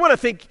 We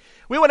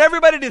want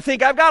everybody to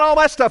think, I've got all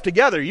my stuff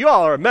together. You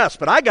all are a mess,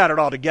 but I got it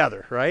all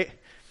together, right?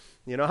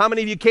 How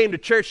many of you came to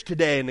church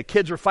today and the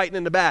kids were fighting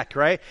in the back,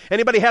 right?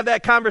 Anybody have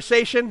that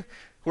conversation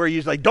where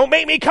you're like, don't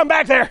make me come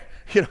back there.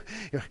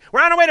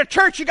 We're on our way to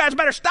church. You guys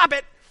better stop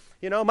it.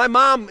 My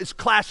mom is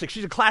classic.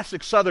 She's a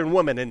classic Southern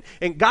woman,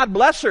 and God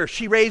bless her.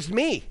 She raised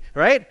me,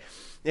 right?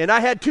 And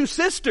I had two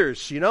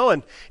sisters,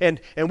 and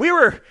we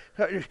were,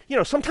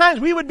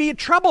 sometimes we would be in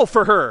trouble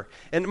for her.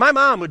 And my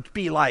mom would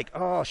be like,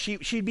 oh,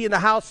 she'd be in the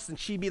house and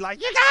she'd be like,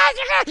 you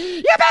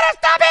better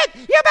stop it.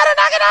 You better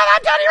knock it off.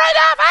 I'm telling you right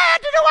now, if I had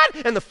to do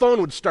one. And the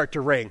phone would start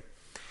to ring.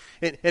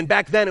 And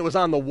back then it was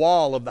on the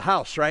wall of the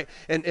house, right?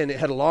 And it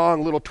had a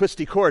long little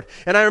twisty cord.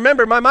 And I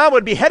remember my mom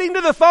would be heading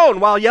to the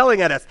phone while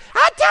yelling at us.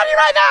 I'm telling you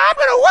right now, I'm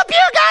going to whoop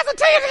you guys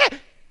until you...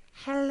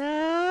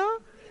 Hello?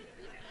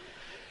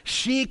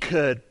 She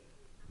could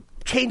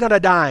change on a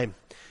dime.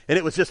 And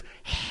it was just,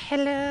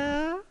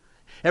 hello?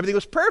 Everything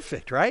was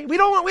perfect, right? We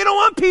don't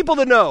want people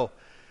to know,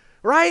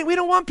 right? We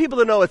don't want people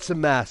to know it's a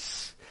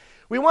mess.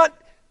 We want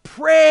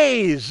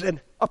praise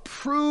and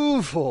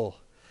approval.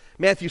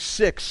 Matthew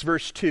 6,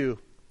 verse 2.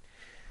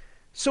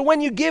 So when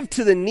you give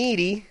to the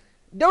needy,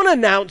 don't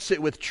announce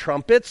it with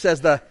trumpets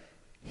as the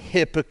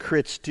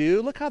hypocrites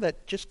do. Look how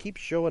that just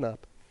keeps showing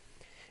up.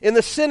 In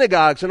the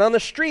synagogues and on the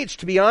streets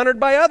to be honored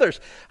by others.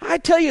 I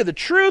tell you the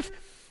truth,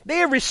 they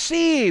have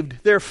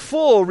received their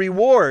full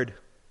reward.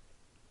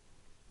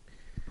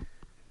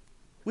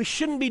 We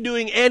shouldn't be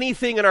doing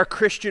anything in our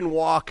Christian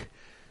walk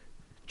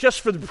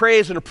just for the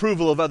praise and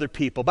approval of other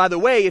people. By the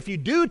way, if you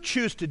do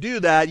choose to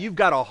do that, you've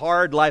got a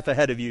hard life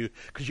ahead of you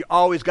because you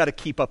always got to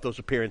keep up those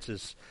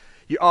appearances.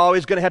 You're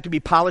always going to have to be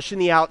polishing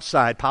the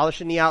outside.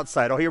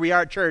 Oh, here we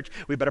are at church.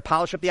 We better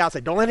polish up the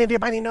outside. Don't let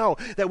anybody know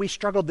that we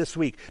struggled this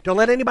week. Don't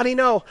let anybody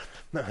know.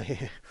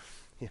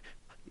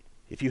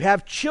 If you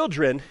have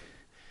children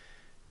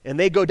and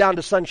they go down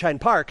to Sunshine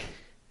Park,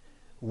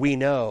 we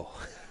know.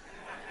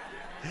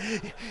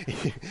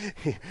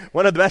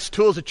 One of the best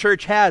tools a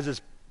church has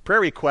is prayer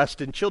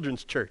request in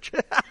children's church.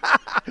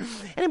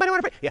 Anybody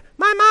want to pray? Yeah.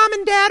 My mom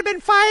and dad have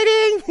been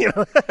fighting.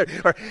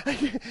 Or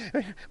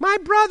my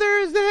brother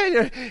is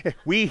there.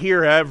 We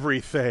hear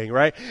everything,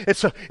 right? And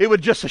so it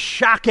would just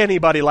shock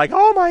anybody like,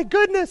 oh my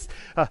goodness.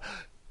 But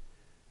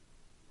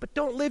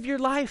don't live your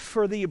life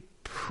for the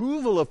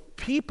approval of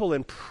people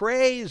and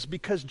praise,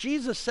 because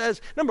Jesus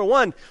says, number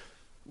one,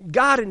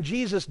 God and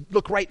Jesus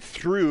look right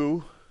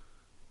through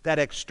that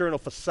external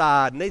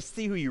facade and they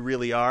see who you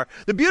really are.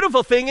 The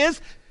beautiful thing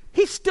is,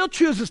 He still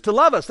chooses to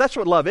love us. That's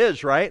what love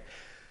is, right?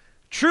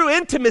 True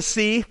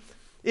intimacy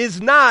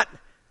is not,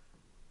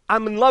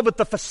 I'm in love with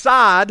the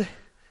facade.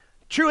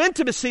 True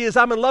intimacy is,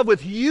 I'm in love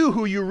with you,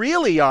 who you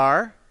really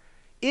are.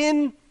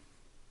 Into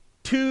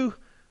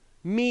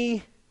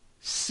me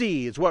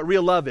see is what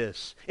real love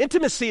is.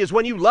 Intimacy is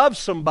when you love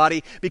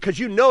somebody because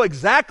you know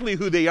exactly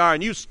who they are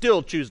and you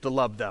still choose to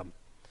love them.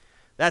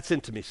 That's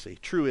intimacy,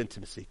 true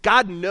intimacy.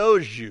 God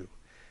knows you.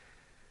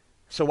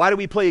 So why do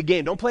we play a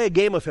game? Don't play a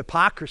game of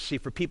hypocrisy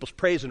for people's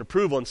praise and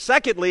approval. And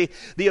secondly,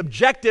 the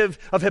objective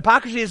of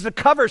hypocrisy is to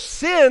cover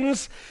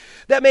sins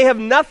that may have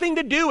nothing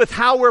to do with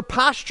how we're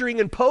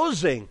posturing and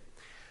posing.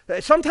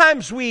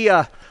 Sometimes we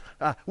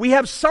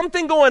have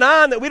something going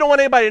on that we don't want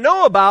anybody to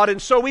know about,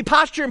 and so we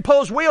posture and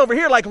pose way over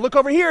here, like look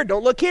over here,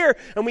 don't look here.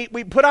 And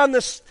we put on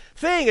this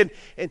thing,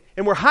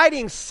 and we're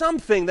hiding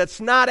something that's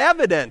not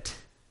evident.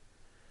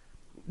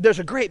 There's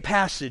a great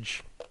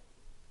passage,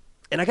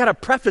 and I got to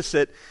preface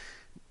it.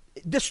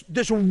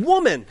 This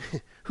woman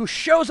who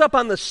shows up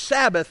on the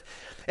Sabbath,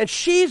 and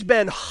she's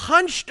been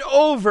hunched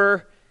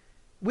over.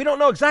 We don't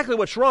know exactly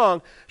what's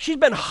wrong. She's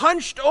been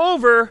hunched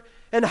over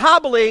and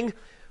hobbling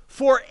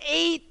for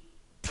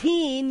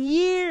 18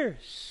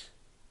 years.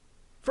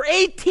 For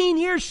 18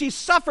 years she's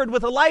suffered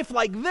with a life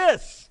like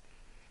this.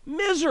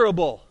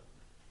 Miserable.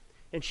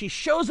 And she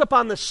shows up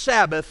on the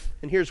Sabbath,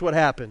 and here's what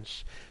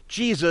happens.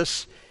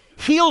 Jesus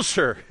heals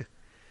her.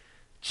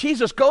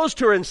 Jesus goes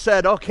to her and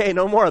said, okay,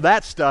 no more of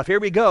that stuff. Here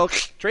we go.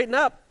 Straighten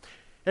up.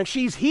 And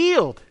she's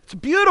healed. It's a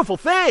beautiful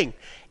thing.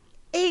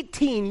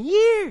 18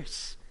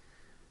 years.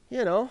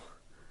 You know,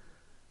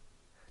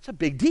 it's a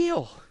big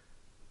deal.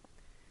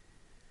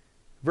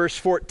 Verse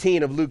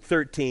 14 of Luke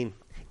 13.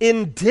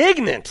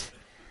 Indignant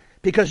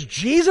because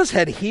Jesus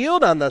had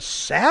healed on the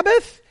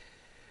Sabbath?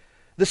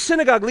 The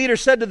synagogue leader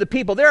said to the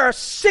people, there are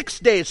 6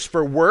 days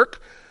for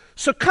work,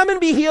 so come and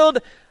be healed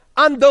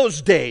on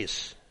those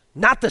days,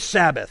 not the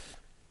Sabbath.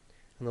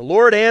 And the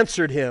Lord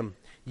answered him,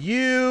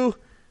 you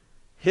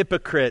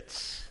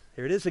hypocrites.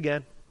 Here it is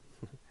again.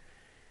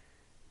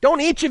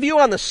 Don't each of you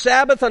on the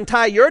Sabbath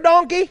untie your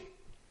donkey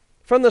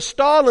from the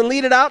stall and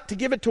lead it out to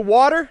give it to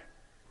water?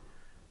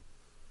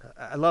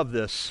 I love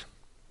this.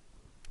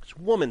 This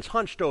woman's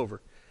hunched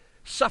over,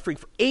 suffering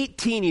for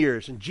 18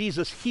 years, and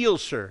Jesus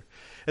heals her.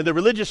 And the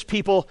religious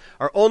people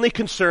are only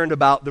concerned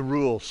about the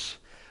rules,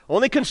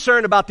 only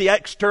concerned about the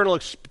external.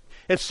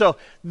 And so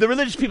the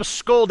religious people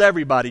scold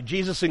everybody,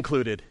 Jesus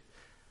included.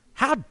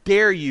 How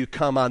dare you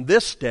come on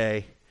this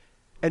day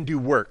and do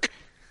work?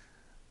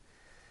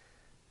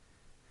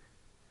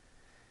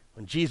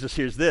 When Jesus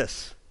hears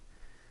this,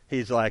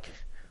 he's like,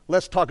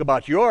 let's talk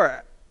about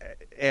your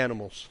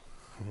animals.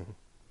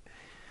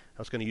 I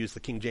was going to use the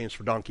King James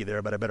for donkey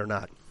there, but I better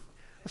not.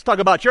 Let's talk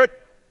about your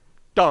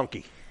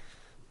donkey.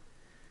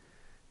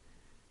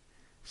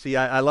 See,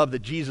 I love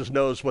that Jesus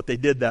knows what they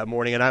did that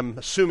morning, and I'm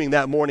assuming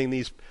that morning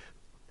these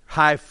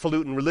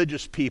highfalutin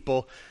religious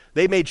people,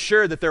 they made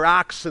sure that their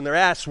ox and their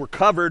ass were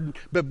covered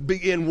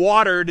and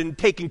watered and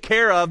taken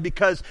care of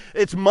because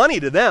it's money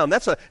to them.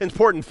 That's an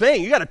important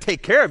thing. You got to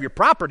take care of your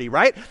property,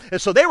 right?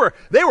 And so they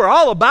were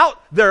all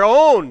about their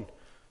own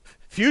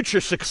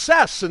future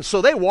success, and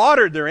so they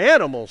watered their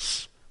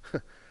animals.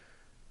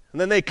 And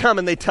then they come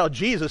and they tell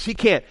Jesus he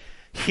can't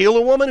heal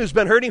a woman who's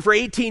been hurting for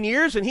 18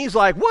 years, and he's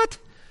like, what?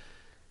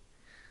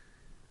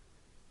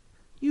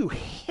 You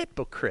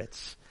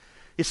hypocrites.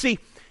 You see,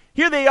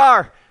 here they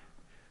are.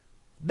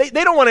 They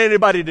don't want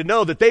anybody to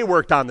know that they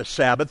worked on the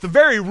Sabbath. The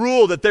very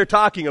rule that they're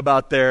talking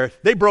about there,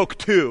 they broke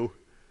too.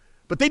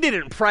 But they did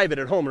it in private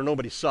at home where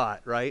nobody saw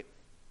it, right?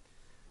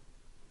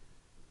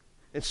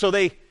 And so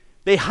they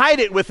hide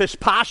it with this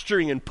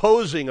posturing and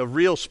posing of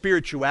real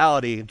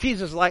spirituality. And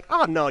Jesus is like,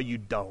 oh, no, you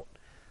don't.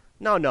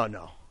 No.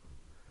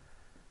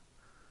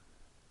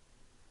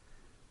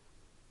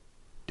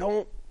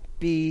 Don't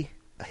be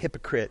a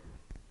hypocrite.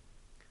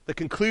 The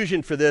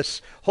conclusion for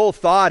this whole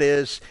thought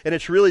is, and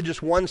it's really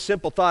just one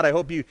simple thought, I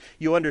hope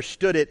you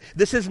understood it.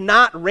 This is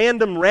not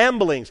random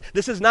ramblings.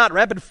 This is not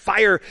rapid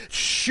fire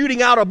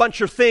shooting out a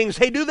bunch of things.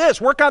 Hey, do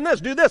this, work on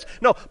this, do this.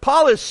 No,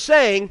 Paul is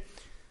saying,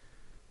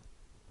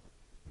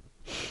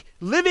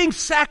 living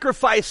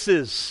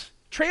sacrifices,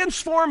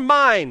 transform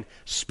mind,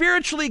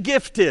 spiritually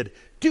gifted,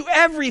 do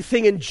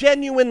everything in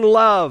genuine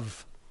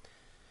love.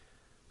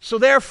 So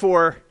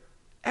therefore,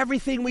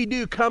 everything we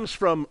do comes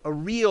from a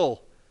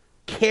real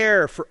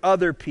care for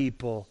other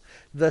people,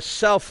 the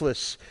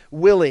selfless,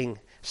 willing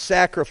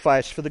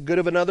sacrifice for the good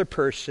of another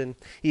person,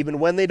 even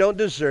when they don't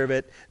deserve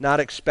it,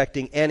 not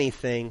expecting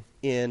anything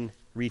in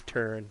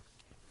return.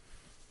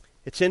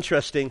 It's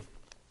interesting,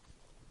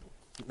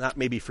 not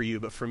maybe for you,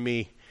 but for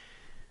me.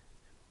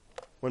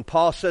 When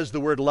Paul says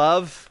the word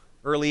love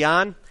early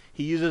on,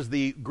 he uses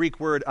the Greek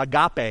word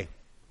agape,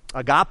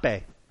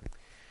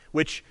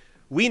 which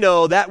we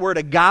know that word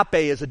agape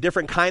is a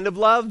different kind of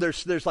love.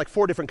 There's like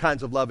 4 different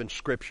kinds of love in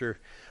Scripture.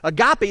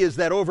 Agape is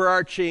that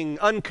overarching,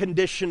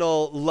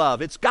 unconditional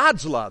love. It's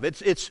God's love.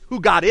 It's who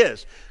God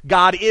is.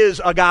 God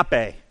is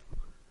agape.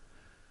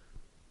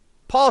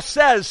 Paul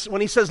says,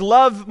 when he says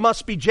love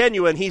must be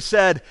genuine, he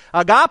said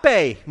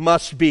agape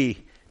must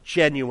be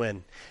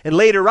genuine. And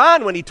later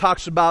on, when he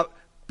talks about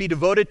be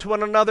devoted to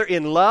one another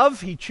in love,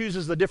 he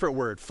chooses a different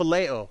word,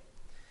 phileo.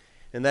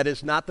 And that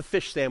is not the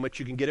fish sandwich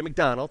you can get at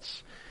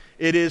McDonald's.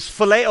 It is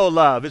phileo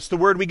love. It's the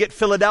word we get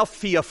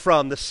Philadelphia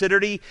from, the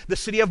city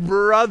of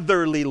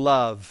brotherly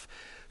love.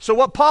 So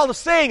what Paul is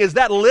saying is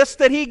that list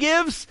that he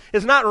gives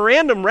is not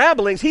random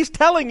ramblings. He's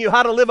telling you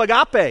how to live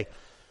agape.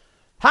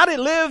 How to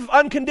live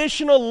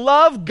unconditional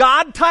love,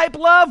 God-type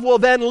love? Well,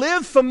 then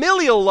live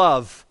familial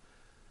love.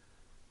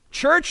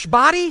 Church,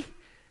 body,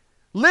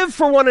 live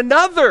for one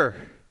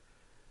another.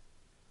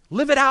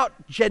 Live it out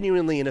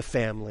genuinely in a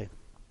family.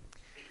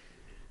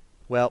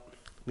 Well,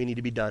 we need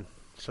to be done.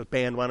 So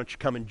band, why don't you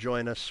come and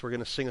join us? We're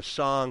going to sing a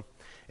song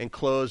and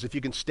close. If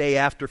you can stay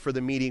after for the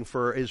meeting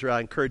for Israel,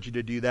 I encourage you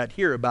to do that.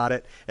 Hear about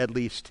it at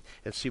least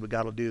and see what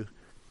God will do.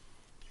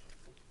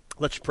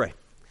 Let's pray.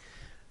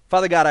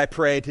 Father God, I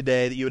pray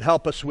today that you would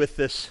help us with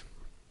this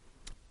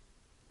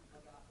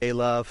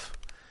love.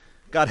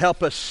 God,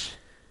 help us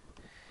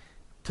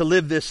to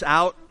live this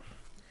out.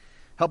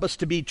 Help us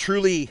to be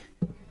truly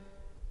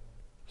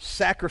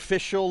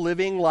sacrificial,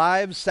 living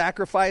lives,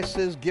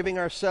 sacrifices, giving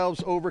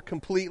ourselves over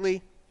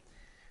completely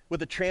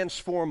with a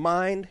transformed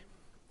mind.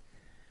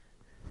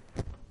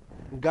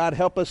 God,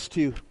 help us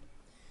to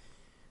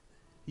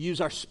use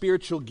our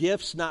spiritual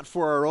gifts not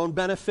for our own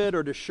benefit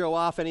or to show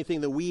off anything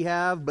that we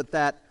have, but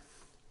that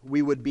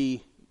we would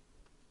be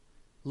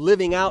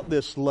living out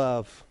this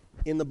love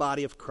in the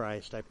body of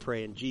Christ. I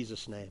pray in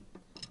Jesus' name.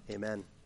 Amen.